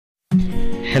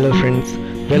Hello friends,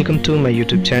 welcome to my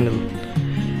YouTube channel.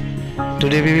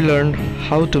 Today we will learn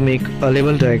how to make a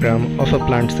label diagram of a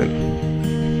plant cell.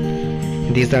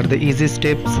 These are the easy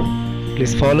steps.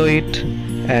 Please follow it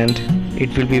and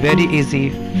it will be very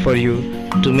easy for you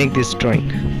to make this drawing.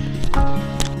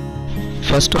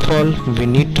 First of all, we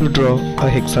need to draw a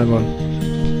hexagon.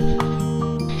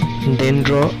 Then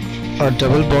draw a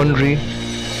double boundary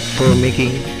for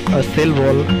making a cell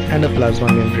wall and a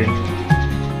plasma membrane.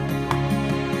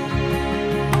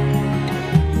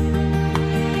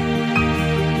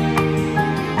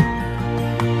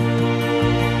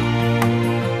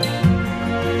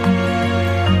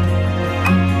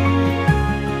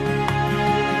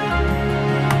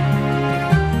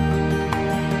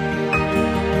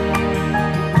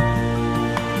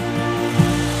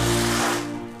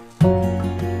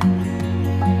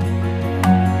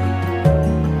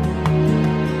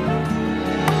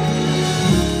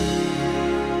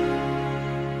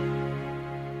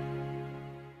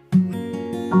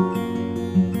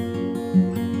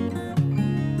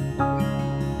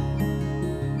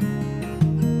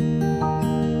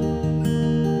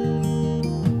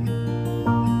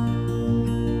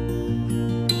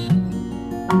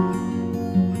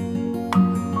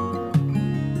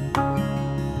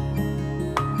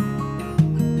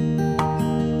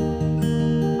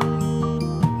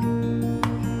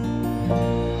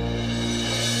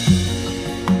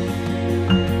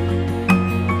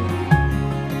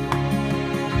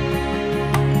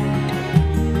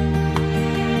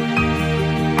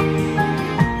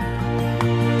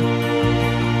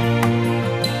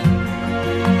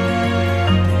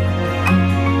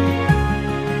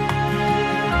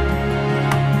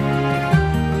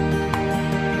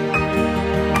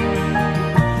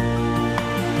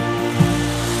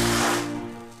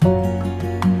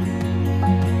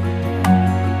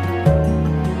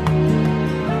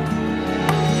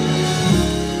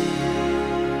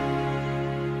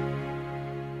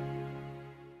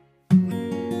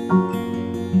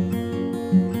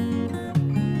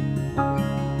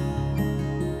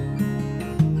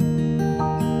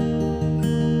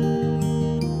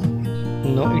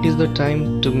 Now it is the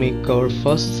time to make our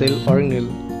first cell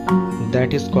organelle,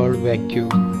 that is called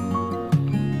vacuole.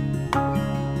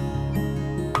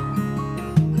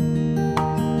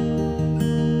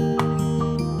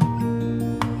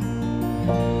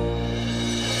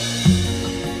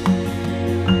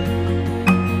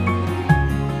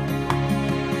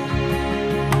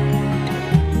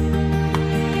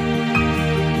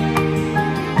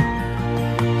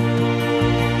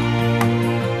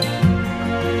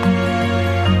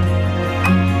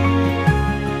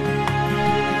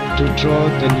 To draw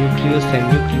the nucleus and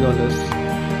nucleolus,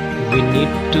 we need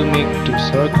to make two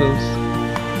circles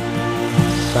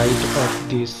side of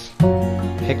this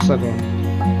hexagon.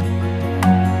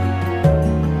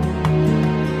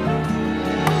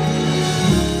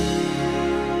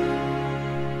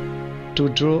 To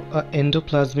draw an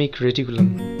endoplasmic reticulum,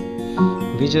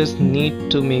 we just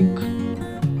need to make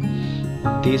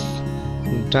this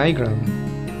diagram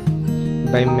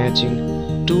by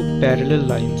matching two parallel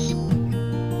lines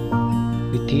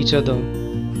with each other.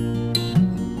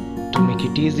 To make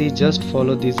it easy, just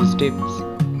follow these steps.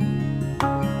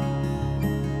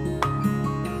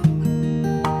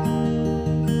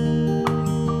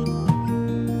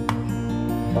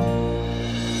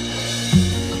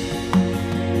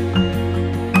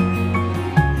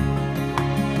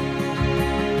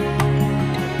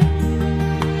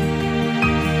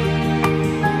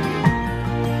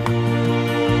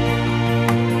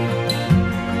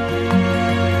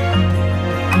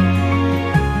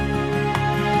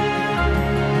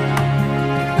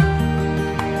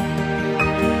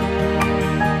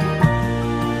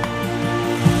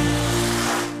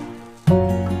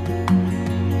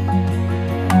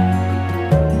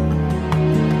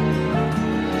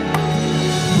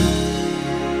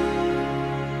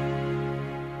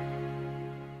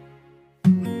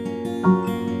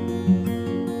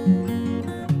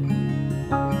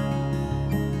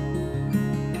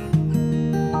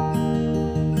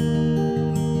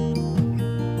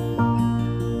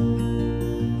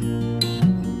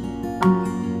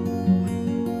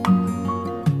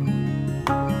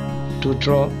 To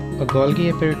draw a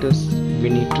Golgi apparatus, we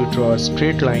need to draw a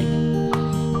straight line,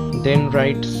 then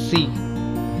write C,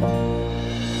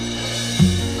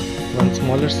 one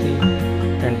smaller C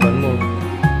and one more,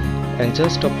 and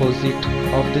just opposite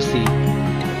of the C,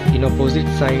 in opposite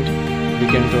side, we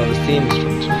can draw the same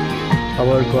structure.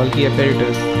 Our Golgi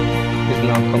apparatus is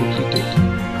now completed.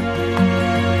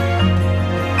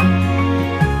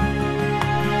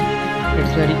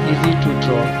 It's very easy to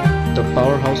draw the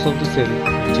powerhouse of the cell,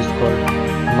 which is called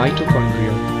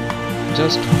mitochondria.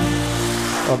 Just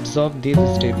observe these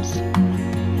steps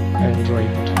and draw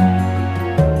it.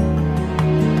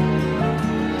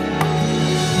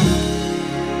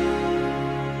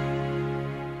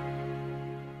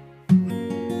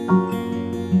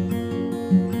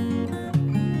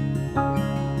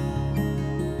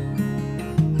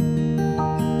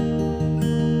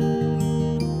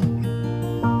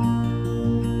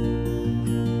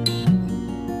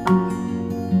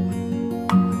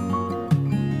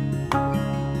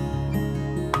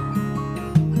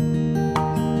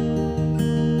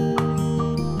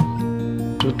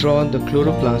 To draw the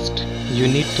chloroplast, you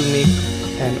need to make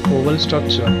an oval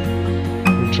structure.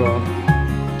 Draw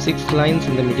 6 lines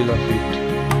in the middle of it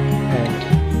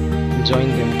and join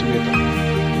them together.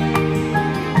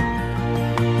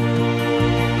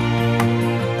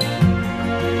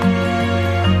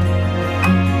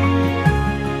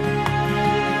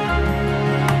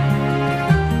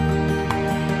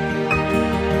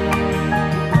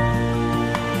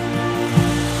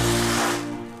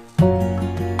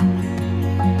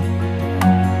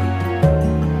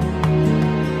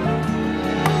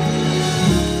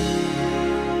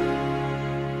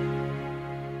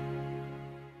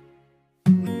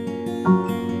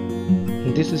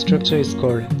 This structure is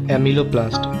called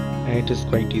amyloplast and it is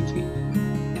quite easy.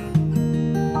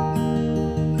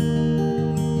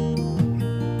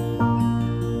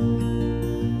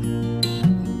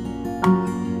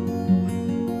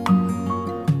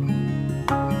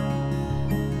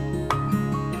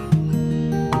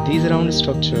 These round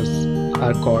structures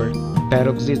are called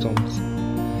peroxisomes.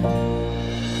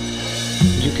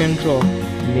 You can draw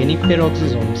many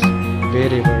peroxisomes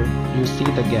wherever you see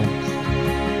the gaps.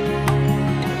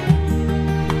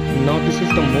 Now this is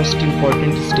the most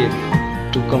important step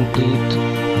to complete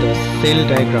the cell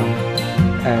diagram,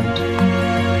 and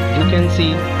you can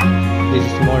see these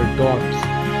small dots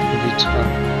which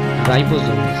are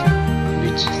ribosomes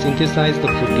which synthesize the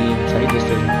protein inside the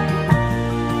cell.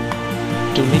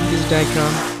 To make this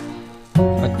diagram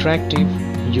attractive,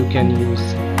 you can use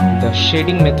the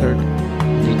shading method,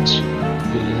 which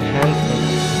will enhance the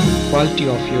quality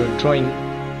of your drawing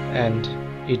and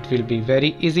it will be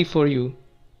very easy for you.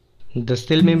 The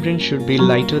cell membrane should be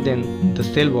lighter than the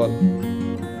cell wall.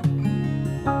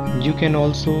 You can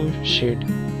also shade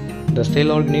the cell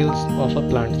organelles of a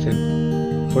plant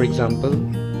cell. For example,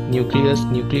 nucleus,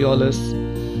 nucleolus,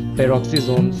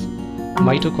 peroxisomes,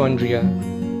 mitochondria,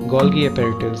 golgi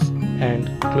apparatus, and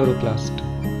chloroplast.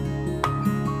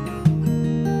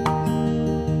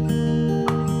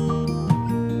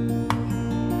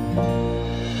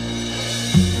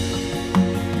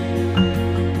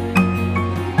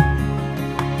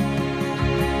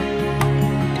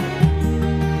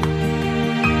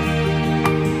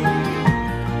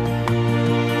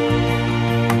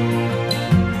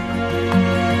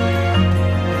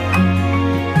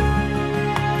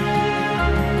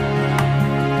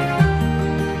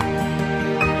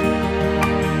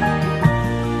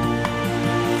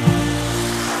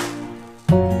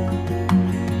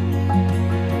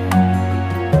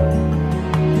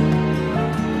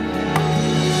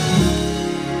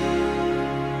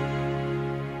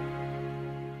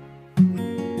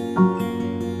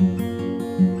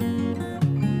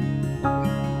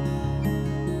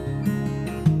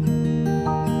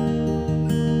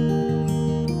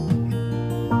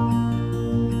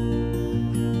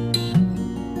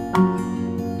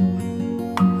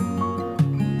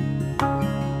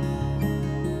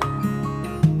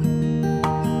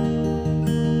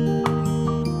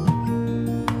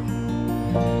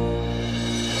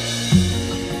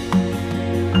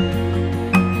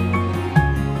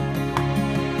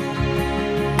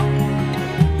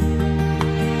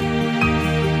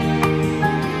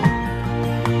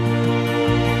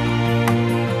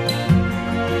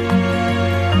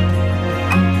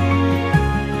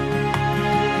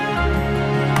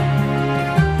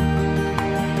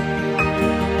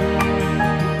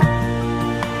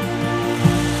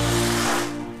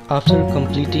 After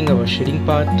completing our shading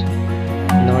part,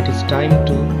 now it is time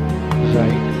to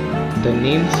write the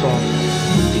names of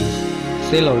these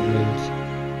cell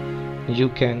organelles. You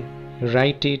can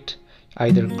write it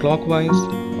either clockwise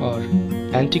or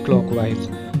anti-clockwise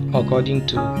according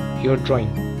to your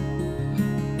drawing.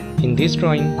 In this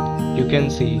drawing, you can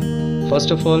see,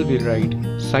 first of all we'll write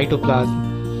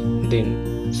cytoplasm,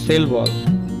 then cell wall,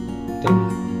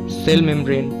 then cell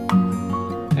membrane,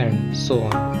 and so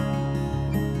on.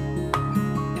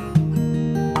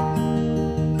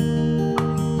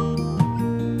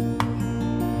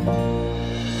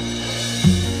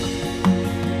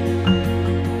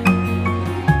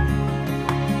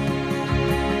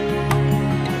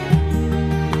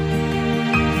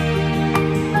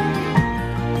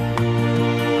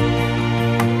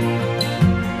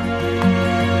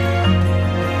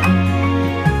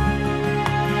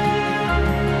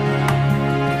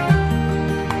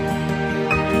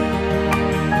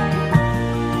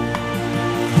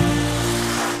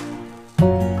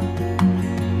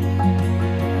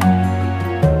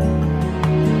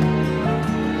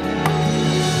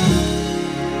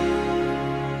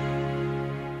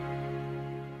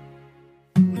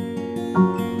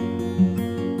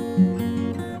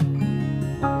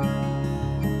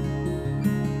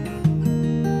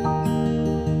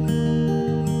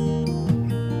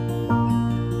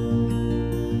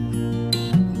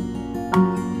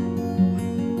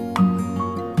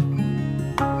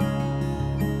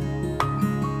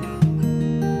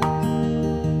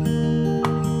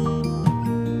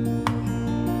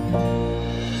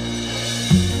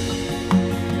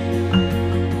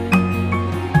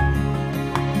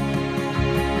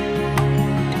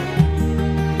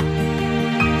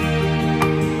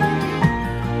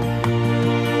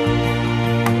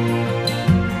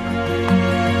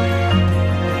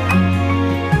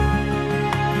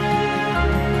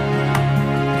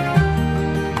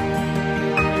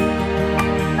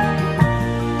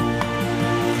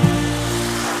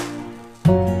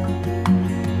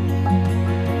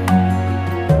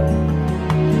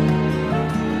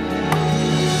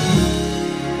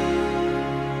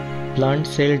 plant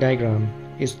cell diagram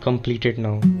is completed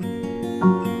now.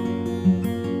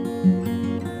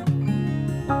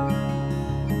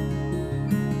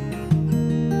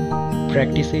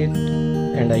 Practice it,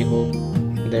 and I hope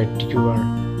that you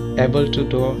are able to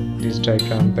draw this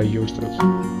diagram by yourself.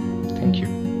 Thank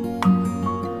you.